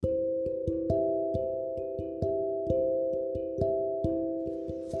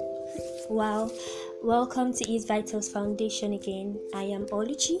Wow, welcome to East Vitals Foundation again. I am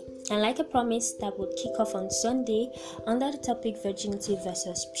Oluchi, and like I promised, that would kick off on Sunday under the topic virginity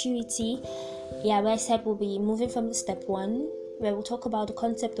versus purity. Where I said we'll be moving from the step 1, where we'll talk about the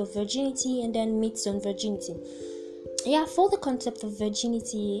concept of virginity and then myths on virginity. For the concept of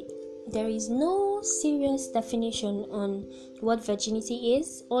virginity, there is no serious definition on what virginity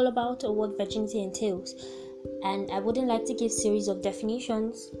is all about or what virginity entails. And I wouldn't like to give series of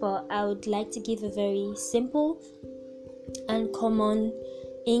definitions, but I would like to give a very simple and common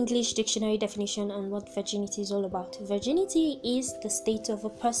English dictionary definition on what virginity is all about. Virginity is the state of a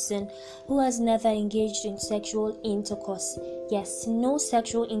person who has never engaged in sexual intercourse. Yes, no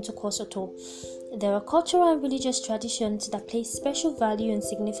sexual intercourse at all. There are cultural and religious traditions that place special value and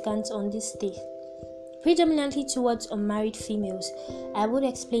significance on this state, predominantly towards unmarried females. I will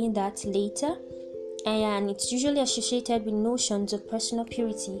explain that later. And it's usually associated with notions of personal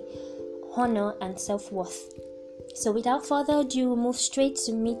purity, honor, and self-worth. So without further ado, we'll move straight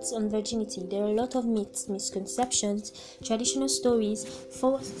to myths on virginity. There are a lot of myths, misconceptions, traditional stories,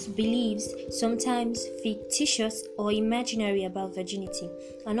 false beliefs, sometimes fictitious or imaginary about virginity.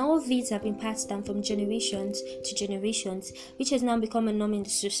 And all of these have been passed down from generations to generations, which has now become a norm in the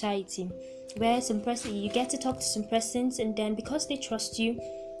society, where you get to talk to some persons, and then because they trust you,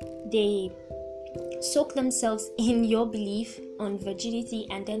 they soak themselves in your belief on virginity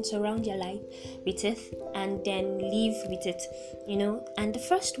and then surround your life with it and then live with it, And the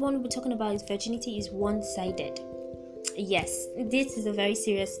first one we're talking about is virginity is one-sided. Yes, this is a very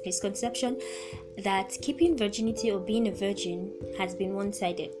serious misconception that keeping virginity or being a virgin has been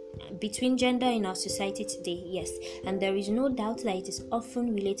one-sided between gender in our society today. Yes, and there is no doubt that it is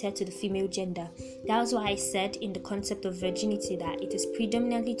often related to the female gender. That's why I said in the concept of virginity that it is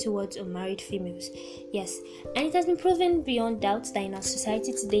predominantly towards unmarried females. Yes, and it has been proven beyond doubt that in our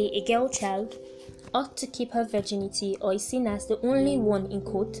society today, a girl child ought to keep her virginity or is seen as the only one, in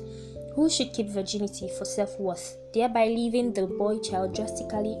quote, who should keep virginity for self-worth, thereby leaving the boy child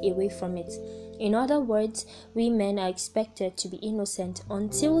drastically away from it. In other words, we men are expected to be innocent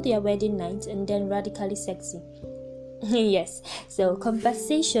until their wedding night and then radically sexy. Yes, so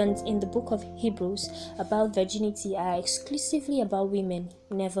conversations in the book of Hebrews about virginity are exclusively about women,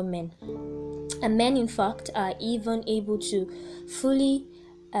 never men. And men, in fact, are even able to fully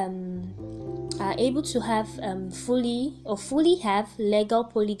have legal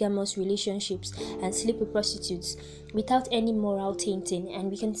polygamous relationships and sleep with prostitutes without any moral tainting. And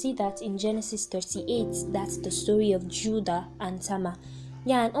we can see that in Genesis 38. That's the story of Judah and Tamar.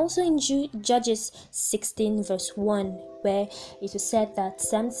 And also in Judges 16 verse 1, where it was said that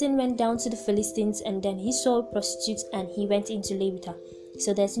Samson went down to the Philistines and then he saw prostitutes and he went in to lay with her.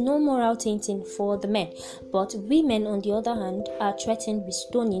 So there's no moral tainting for the men. But women, on the other hand, are threatened with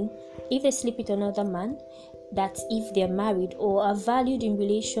stoning if they sleep with another man, that's if they're married, or are valued in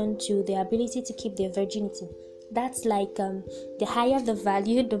relation to their ability to keep their virginity. That's like the higher the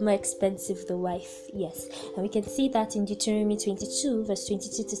value, the more expensive the wife. Yes, and we can see that in Deuteronomy 22 verse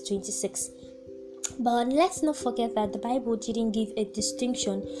 22 to 26. But let's not forget that the Bible didn't give a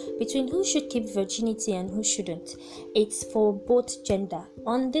distinction between who should keep virginity and who shouldn't. It's for both gender.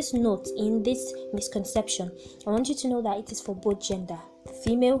 On this note, in this misconception, I want you to know that it is for both gender, the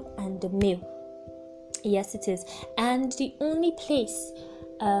female and the male. Yes, it is. And the only place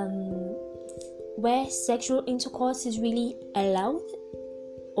where sexual intercourse is really allowed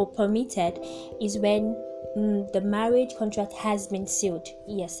or permitted is when the marriage contract has been sealed.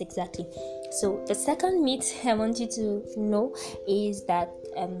 Yes, exactly. So the second myth I want you to know is that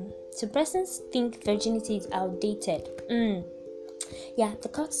some persons think virginity is outdated. The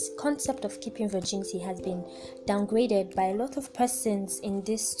concept of keeping virginity has been downgraded by a lot of persons in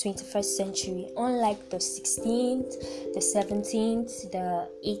this 21st century, unlike the 16th, the 17th, the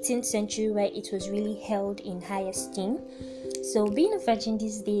 18th century, where it was really held in high esteem. So being a virgin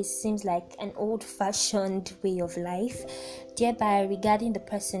these days seems like an old-fashioned way of life, thereby regarding the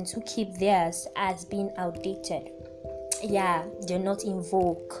persons who keep theirs as being outdated. They're not in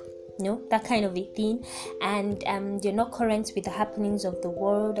vogue, that kind of a thing, and they're not current with the happenings of the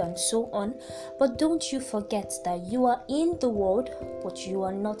world and so on. But don't you forget that you are in the world, but you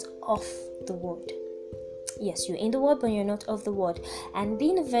are not of the world. Yes, you're in the world, but you're not of the world. And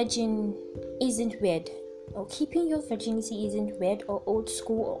being a virgin isn't weird. or keeping your virginity isn't weird or old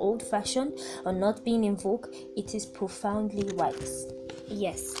school or old fashioned or not being in vogue. It is profoundly wise.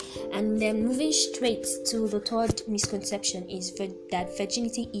 Yes, and then moving straight to the third misconception is that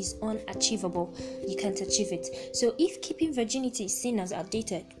virginity is unachievable. You can't achieve it. So if keeping virginity is seen as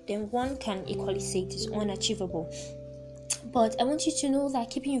outdated, then one can equally say it is unachievable. But I want you to know that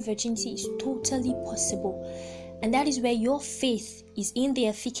keeping your virginity is totally possible. And that is where your faith is in the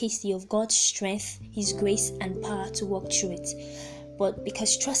efficacy of God's strength, His grace, and power to walk through it. But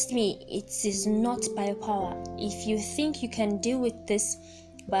because trust me, it is not by your power. If you think you can deal with this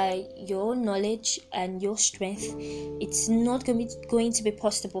by your knowledge and your strength, it's not going to be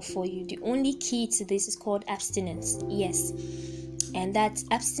possible for you. The only key to this is called abstinence. Yes, and that's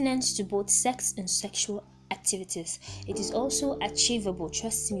abstinence to both sex and sexual activities. It is also achievable.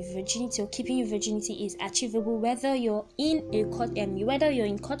 Trust me, virginity or keeping your virginity is achievable whether you're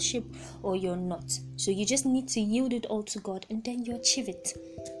in courtship or you're not. So you just need to yield it all to God and then you achieve it.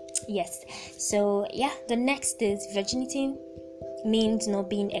 Yes. So the next is virginity means not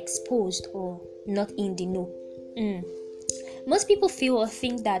being exposed or not in the know. Most people feel or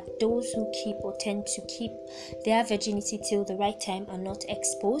think that those who keep or tend to keep their virginity till the right time are not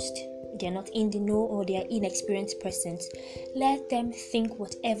exposed. They're not in the know, or they are inexperienced persons. Let them think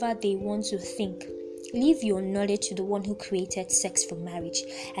whatever they want to think. Leave your knowledge to the one who created sex for marriage,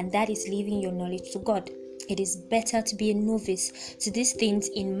 and that is leaving your knowledge to God. It is better to be a novice to these things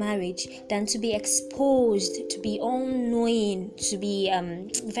in marriage than to be exposed, to be all-knowing, to be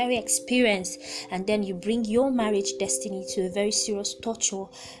very experienced, and then you bring your marriage destiny to a very serious torture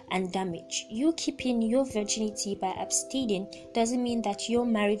and damage. You keeping your virginity by abstaining doesn't mean that your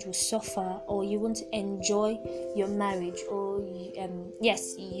marriage will suffer or you won't enjoy your marriage, or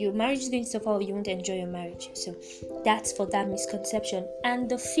yes, your marriage is going to suffer or you won't enjoy your marriage. So that's for that misconception. And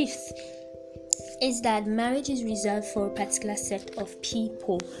the fifth is that marriage is reserved for a particular set of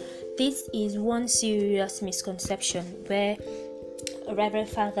people. This is one serious misconception where Reverend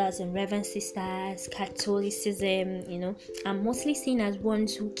fathers and Reverend sisters, Catholicism, are mostly seen as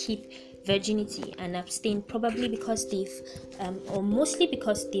ones who keep virginity and abstain, probably because mostly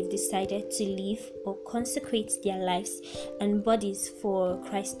because they've decided to live or consecrate their lives and bodies for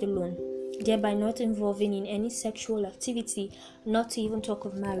Christ alone, thereby not involving in any sexual activity, not to even talk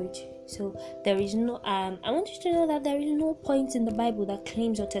of marriage. So there is no I want you to know that there is no point in the Bible that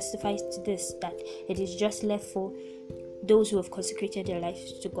claims or testifies to this, that it is just left for those who have consecrated their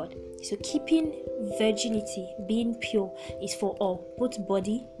lives to God. So keeping virginity, being pure, is for all, both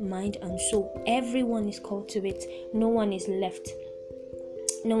body, mind, and soul. Everyone is called to it. No one is left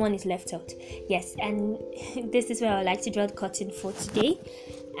out. Yes, and this is where I would like to draw the curtain for today.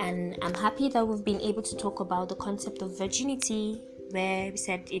 And I'm happy that we've been able to talk about the concept of virginity, where we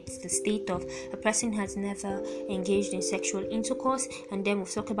said it's the state of a person has never engaged in sexual intercourse, and then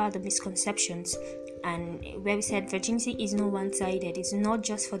we've talked about the misconceptions, and where we said virginity is not one-sided. It's not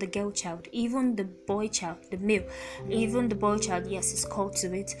just for the girl child, even the boy child, the male, even the boy child, yes, is called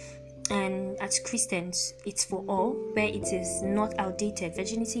to it. And as Christians, it's for all, where it is not outdated.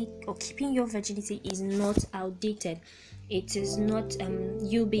 Virginity or keeping your virginity is not outdated. It is not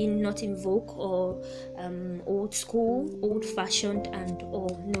you being not in vogue or old school, old fashioned, and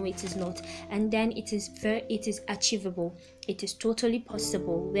all. No, it is not. And then it is achievable. It is totally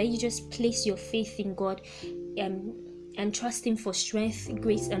possible, where you just place your faith in God and trust Him for strength,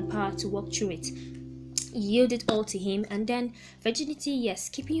 grace, and power to walk through it. Yield it all to Him. And then virginity, yes,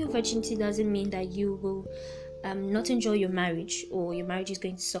 keeping your virginity doesn't mean that you will not enjoy your marriage or your marriage is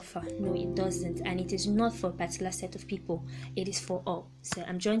going to suffer. No, it doesn't. And it is not for a particular set of people. It is for all. So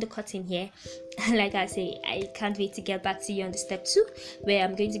I'm drawing the curtain here. Like I say, I can't wait to get back to you on the step 2, where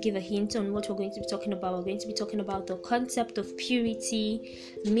I'm going to give a hint on what we're going to be talking about. We're going to be talking about the concept of purity,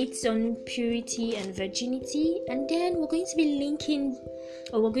 myths on purity and virginity, and then we're going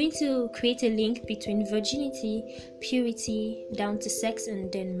to create a link between virginity, purity, down to sex,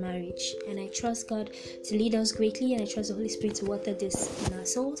 and then marriage. And I trust God to lead us greatly, and I trust the Holy Spirit to water this in our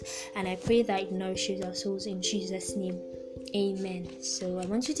souls, and I pray that it nourishes our souls in Jesus' name. Amen. So I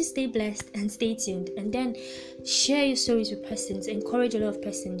want you to stay blessed and stay tuned, and then share your stories with persons, encourage a lot of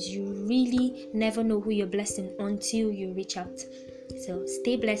persons. You really never know who you're blessing until you reach out. So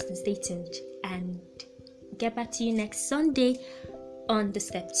stay blessed and stay tuned, and get back to you next Sunday on the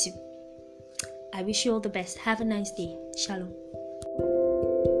step 2. I wish you all the best. Have a nice day. Shalom.